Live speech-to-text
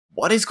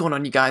What is going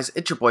on, you guys?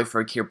 It's your boy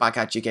Ferg here, back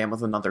at you again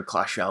with another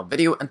Clash Royale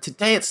video, and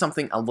today it's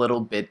something a little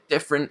bit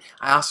different.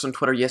 I asked on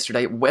Twitter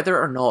yesterday whether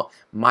or not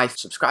my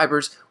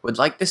subscribers would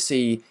like to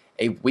see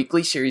a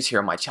weekly series here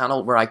on my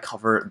channel where I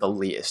cover the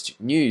latest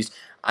news,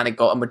 and it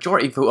got a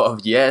majority vote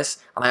of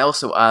yes. And I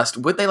also asked,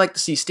 would they like to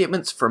see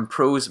statements from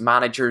pros,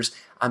 managers,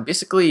 and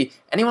basically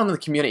anyone in the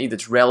community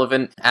that's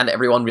relevant, and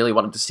everyone really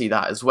wanted to see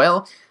that as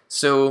well.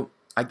 So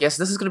I guess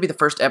this is going to be the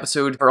first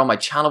episode here on my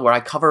channel where I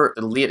cover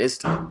the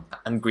latest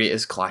and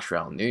greatest Clash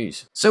Royale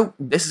news. So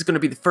this is going to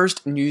be the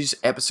first news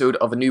episode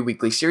of a new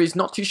weekly series.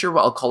 Not too sure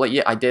what I'll call it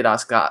yet. I did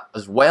ask that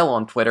as well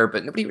on Twitter,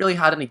 but nobody really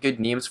had any good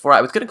names for it.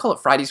 I was going to call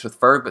it Fridays with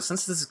Ferg, but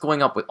since this is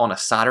going up on a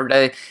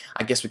Saturday,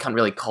 I guess we can't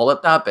really call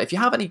it that. But if you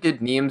have any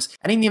good names,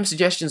 any name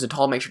suggestions at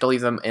all, make sure to leave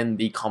them in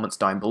the comments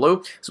down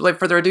below. So without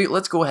further ado,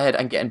 let's go ahead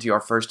and get into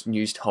our first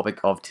news topic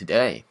of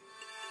today.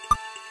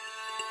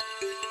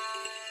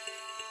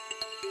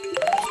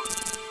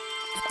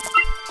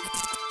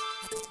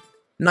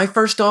 Now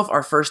first off,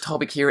 our first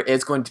topic here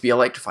is going to be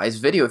Electrify's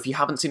video. If you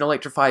haven't seen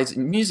Electrify's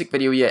music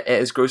video yet, it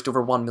has grossed over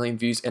 1 million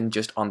views in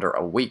just under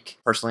a week.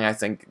 Personally, I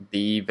think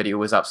the video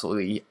was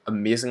absolutely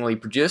amazingly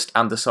produced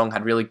and the song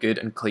had really good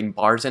and clean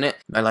bars in it.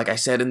 Now like I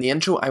said in the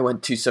intro, I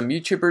went to some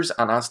YouTubers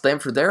and asked them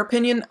for their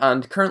opinion,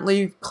 and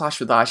currently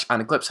Clash with Ash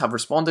and Eclihpse have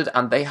responded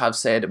and they have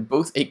said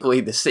both equally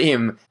the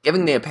same,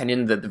 giving the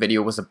opinion that the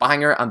video was a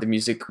banger and the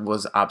music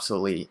was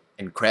absolutely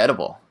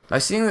incredible. Now,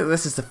 seeing that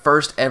this is the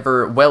first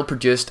ever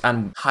well-produced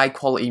and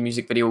high-quality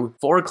music video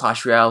for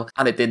Clash Royale,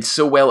 and it did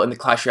so well in the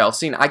Clash Royale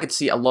scene, I could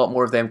see a lot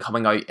more of them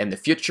coming out in the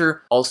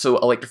future. Also,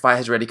 Electrify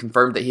has already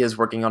confirmed that he is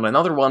working on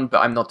another one, but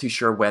I'm not too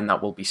sure when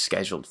that will be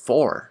scheduled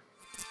for.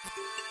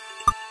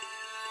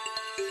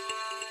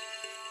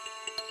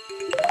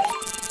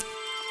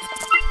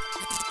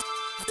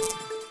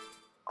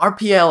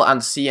 RPL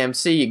and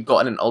CMC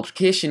got in an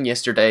altercation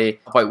yesterday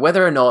about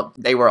whether or not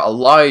they were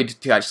allowed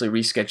to actually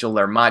reschedule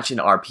their match in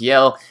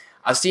RPL,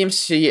 as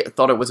CMC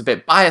thought it was a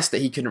bit biased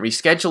that he couldn't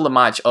reschedule the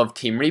match of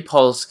Team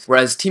Repulse,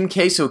 whereas Team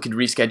Queso could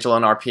reschedule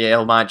an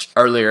RPL match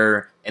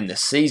earlier in the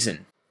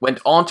season.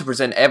 Went on to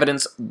present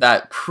evidence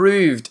that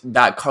proved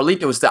that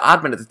Carlitos, the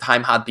admin at the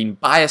time, had been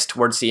biased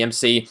towards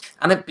CMC,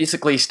 and it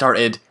basically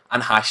started an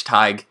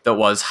hashtag that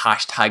was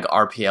hashtag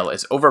RPL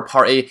is over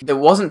party that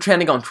wasn't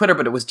trending on Twitter,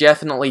 but it was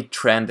definitely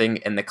trending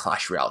in the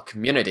Clash Royale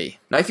community.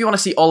 Now if you want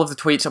to see all of the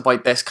tweets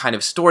about this kind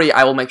of story,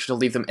 I will make sure to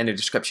leave them in the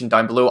description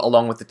down below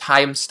along with the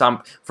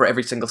timestamp for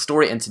every single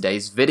story in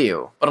today's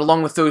video. But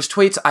along with those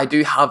tweets, I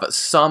do have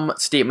some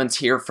statements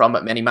here from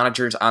many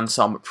managers and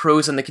some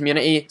pros in the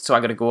community, so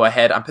I'm going to go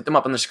ahead and put them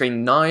up on the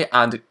screen now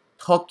and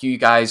talk you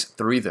guys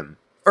through them.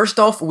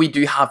 First off, we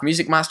do have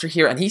Music Master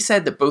here, and he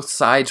said that both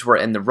sides were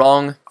in the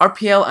wrong.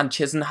 RPL and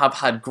CMCHugh have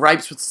had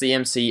gripes with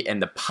CMC in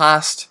the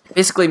past,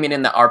 basically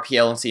meaning that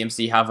RPL and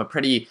CMC have a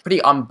pretty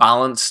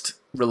unbalanced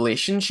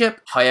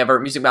relationship. However,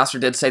 Music Master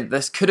did say that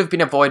this could have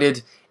been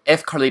avoided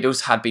if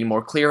Carlitos had been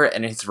more clear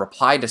in his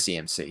reply to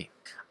CMC,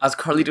 as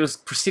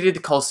Carlitos proceeded to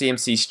call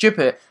CMC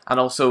stupid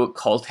and also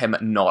called him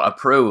not a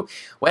pro,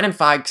 when in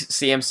fact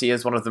CMC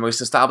is one of the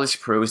most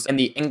established pros in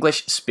the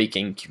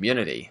English-speaking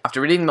community. After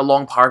reading the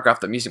long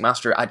paragraph that Music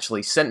Master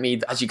actually sent me,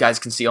 as you guys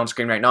can see on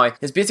screen right now,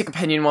 his basic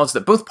opinion was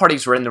that both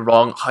parties were in the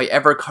wrong.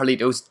 However,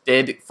 Carlitos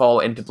did fall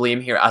into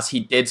blame here, as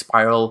he did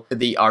spiral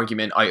the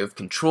argument out of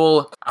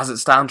control. As it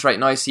stands right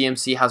now,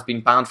 CMC has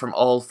been banned from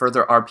all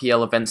further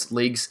RPL events,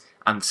 leagues,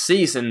 and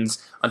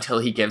seasons until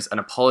he gives an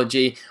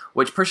apology,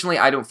 which personally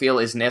I don't feel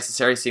is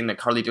necessary, seeing that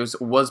Carlitos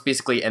was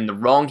basically in the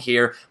wrong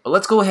here. But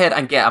let's go ahead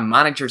and get a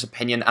manager's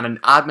opinion and an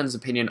admin's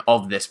opinion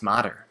of this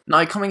matter.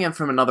 Now, coming in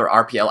from another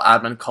RPL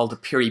admin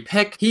called Puri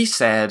Pick, he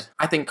said,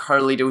 I think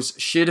Carlitos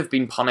should have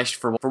been punished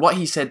for what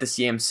he said to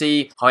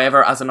CMC.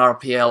 However, as an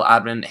RPL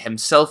admin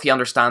himself, he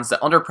understands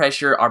that under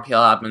pressure,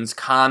 RPL admins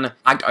can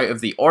act out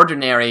of the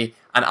ordinary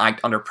and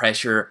act under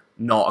pressure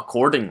not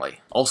accordingly.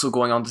 Also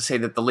going on to say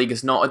that the league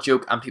is not a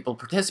joke and people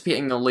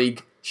participating in the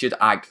league should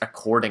act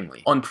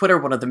accordingly. On Twitter,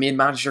 one of the main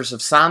managers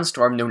of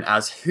Sandstorm, known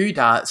as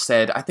Huda,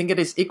 said, I think it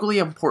is equally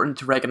important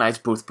to recognize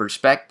both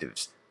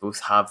perspectives.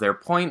 Both have their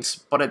points,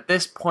 but at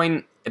this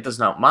point, it does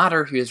not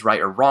matter who is right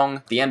or wrong.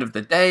 At the end of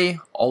the day,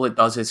 all it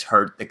does is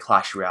hurt the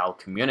Clash Royale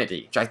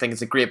community, which I think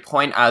is a great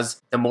point,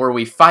 as the more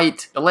we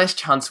fight, the less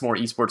chance more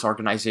esports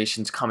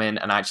organizations come in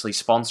and actually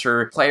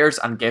sponsor players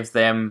and give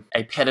them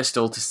a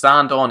pedestal to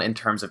stand on in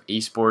terms of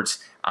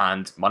esports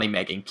and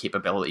money-making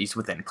capabilities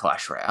within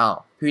Clash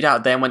Royale.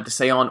 Huda then went to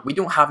say on, we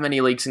don't have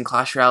many leagues in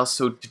Clash Royale,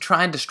 so to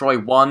try and destroy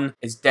one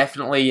is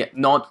definitely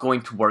not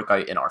going to work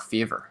out in our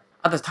favour.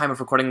 At the time of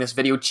recording this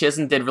video,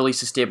 CMCHugh did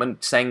release a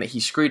statement saying that he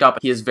screwed up.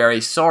 He is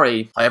very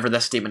sorry. However,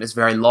 this statement is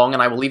very long,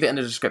 and I will leave it in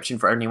the description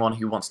for anyone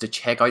who wants to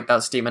check out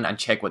that statement and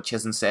check what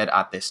CMCHugh said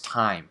at this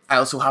time. I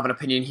also have an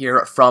opinion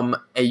here from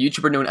a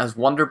YouTuber known as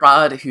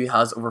Wonderbrad, who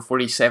has over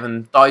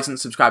 47,000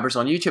 subscribers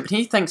on YouTube, and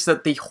he thinks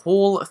that the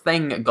whole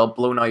thing got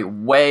blown out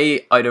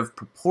way out of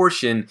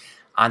proportion,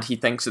 and he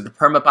thinks that the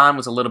permaban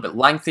was a little bit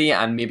lengthy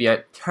and maybe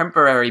a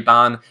temporary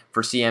ban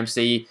for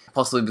CMC,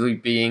 possibly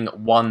being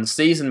 1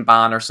 season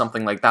ban or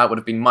something like that, would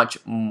have been much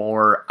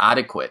more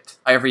adequate.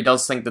 However, he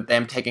does think that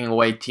them taking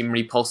away Team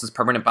Repulse's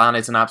permanent ban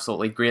is an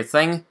absolutely great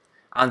thing,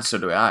 and so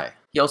do I.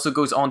 He also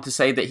goes on to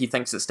say that he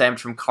thinks it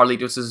stemmed from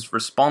Carlitos'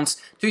 response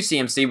to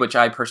CMC, which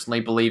I personally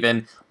believe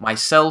in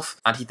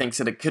myself, and he thinks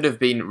that it could have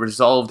been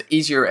resolved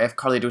easier if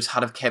Carlitos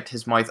had have kept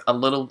his mouth a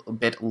little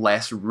bit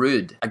less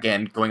rude.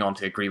 Again, going on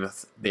to agree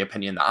with the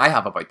opinion that I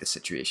have about this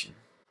situation.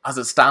 As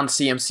it stands,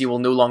 CMC will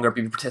no longer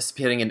be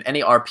participating in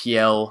any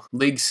RPL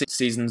league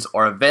seasons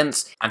or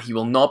events, and he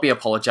will not be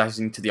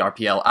apologising to the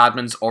RPL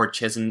admins or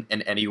Chizen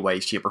in any way,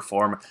 shape or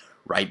form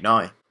right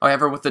now.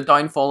 However, with the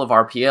downfall of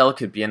RPL,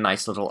 could be a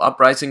nice little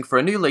uprising for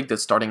a new league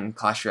that's starting in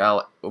Clash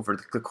Royale over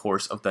the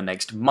course of the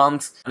next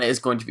month, and it is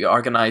going to be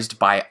organised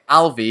by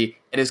Alvi.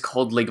 It is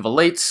called League of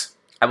Elites.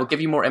 I will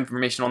give you more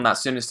information on that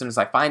soon as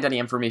I find any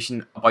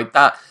information about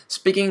that.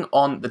 Speaking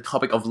on the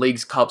topic of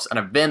leagues, cups and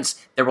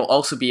events, there will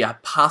also be a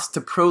Path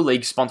to Pro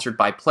League sponsored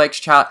by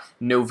PlexChat,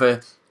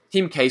 Nova,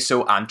 Team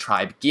Queso and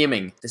Tribe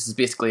Gaming. This is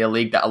basically a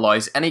league that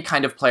allows any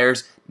kind of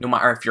players, no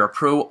matter if you're a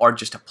pro or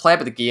just a pleb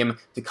of the game,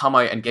 to come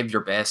out and give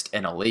your best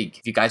in a league.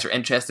 If you guys are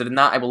interested in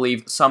that, I will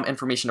leave some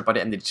information about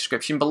it in the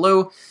description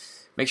below.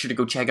 Make sure to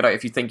go check it out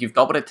if you think you've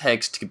got what it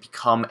takes to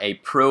become a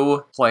pro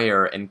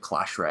player in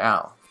Clash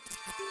Royale.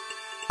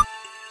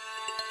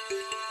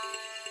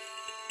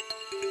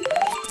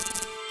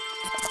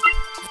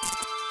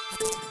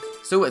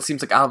 So it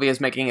seems like Alvi is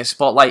making a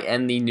spotlight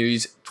in the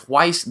news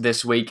twice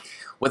this week,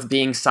 with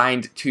being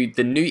signed to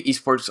the new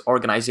esports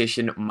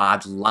organisation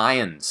Mad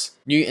Lions.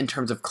 New in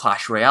terms of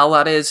Clash Royale,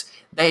 that is.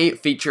 They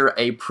feature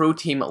a pro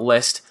team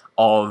list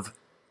of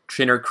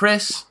Trainer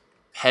Chris,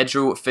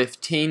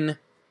 Pedro15,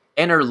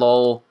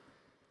 InnerLol,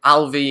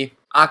 Alvi,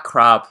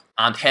 Akrab,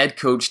 and head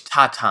coach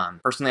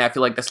Tatan. Personally, I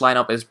feel like this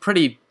lineup is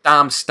pretty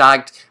damn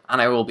stacked,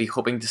 and I will be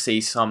hoping to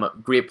see some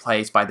great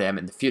plays by them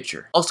in the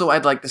future. Also,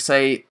 I'd like to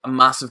say a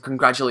massive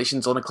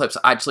congratulations on Eclihpse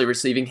actually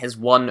receiving his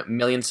 1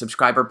 million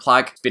subscriber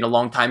plaque. It's been a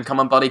long time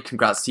coming, buddy.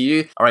 Congrats to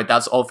you. Alright,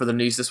 that's all for the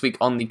news this week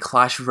on the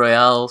Clash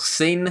Royale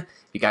scene.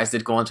 If you guys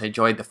did go on to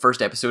enjoy the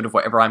first episode of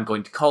whatever I'm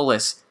going to call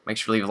this, make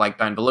sure to leave a like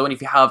down below, and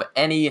if you have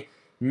any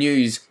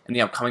news in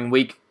the upcoming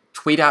week,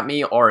 tweet at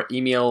me or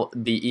email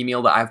the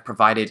email that I've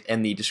provided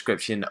in the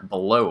description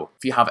below.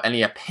 If you have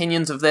any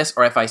opinions of this,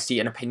 or if I see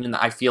an opinion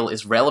that I feel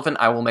is relevant,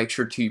 I will make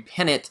sure to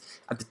pin it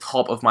at the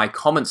top of my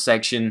comment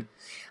section,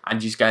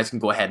 and you guys can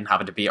go ahead and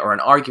have a debate or an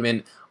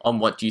argument on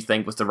what you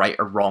think was the right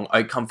or wrong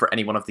outcome for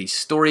any one of these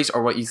stories,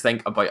 or what you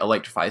think about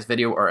Electrify's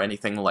video or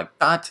anything like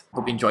that.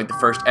 Hope you enjoyed the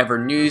first ever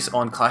news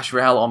on Clash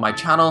Royale on my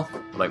channel.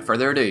 Without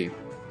further ado,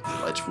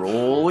 let's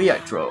roll the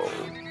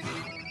outro.